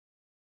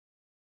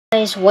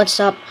Guys, what's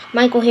up?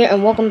 Michael here,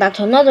 and welcome back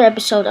to another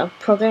episode of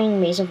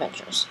Programming Maze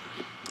Adventures.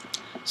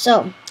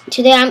 So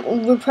today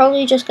we're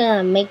probably just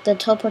gonna make the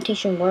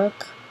teleportation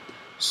work.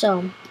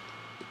 So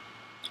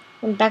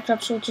when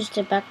backdrop switches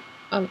to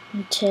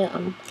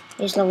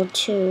maze level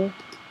 2,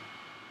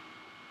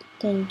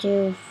 then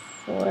do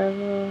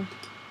forever.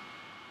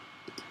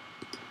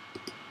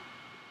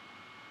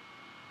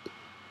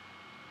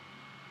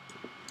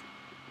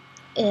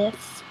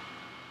 If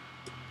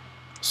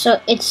so,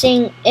 it's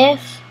saying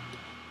if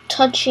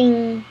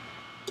touching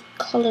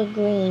color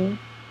green,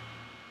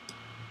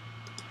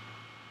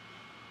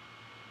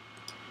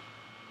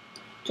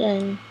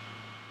 then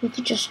you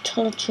could just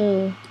tell it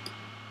to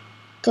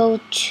go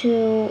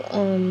to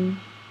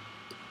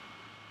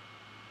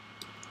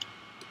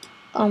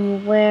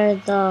where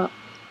the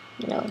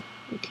no,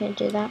 you can't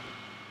do that.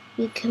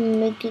 You can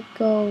make it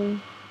go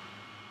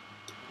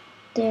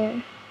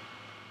there.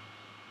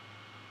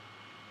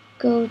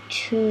 Go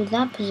to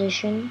that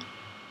position.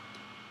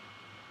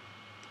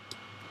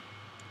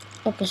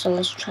 Okay, so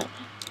let's try that.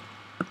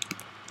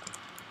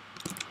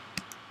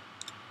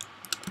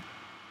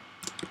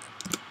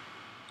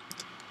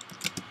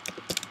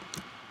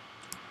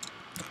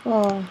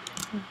 Oh.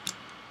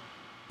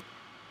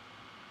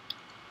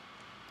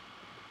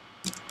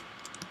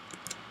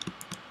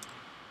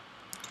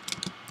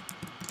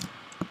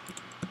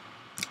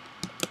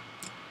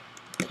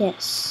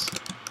 Yes.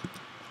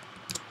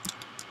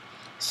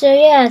 So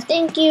yeah,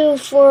 thank you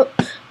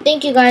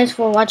guys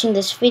for watching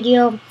this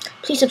video.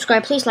 Please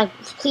subscribe, please like,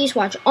 please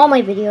watch all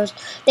my videos.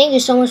 Thank you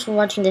so much for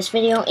watching this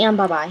video, and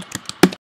bye bye.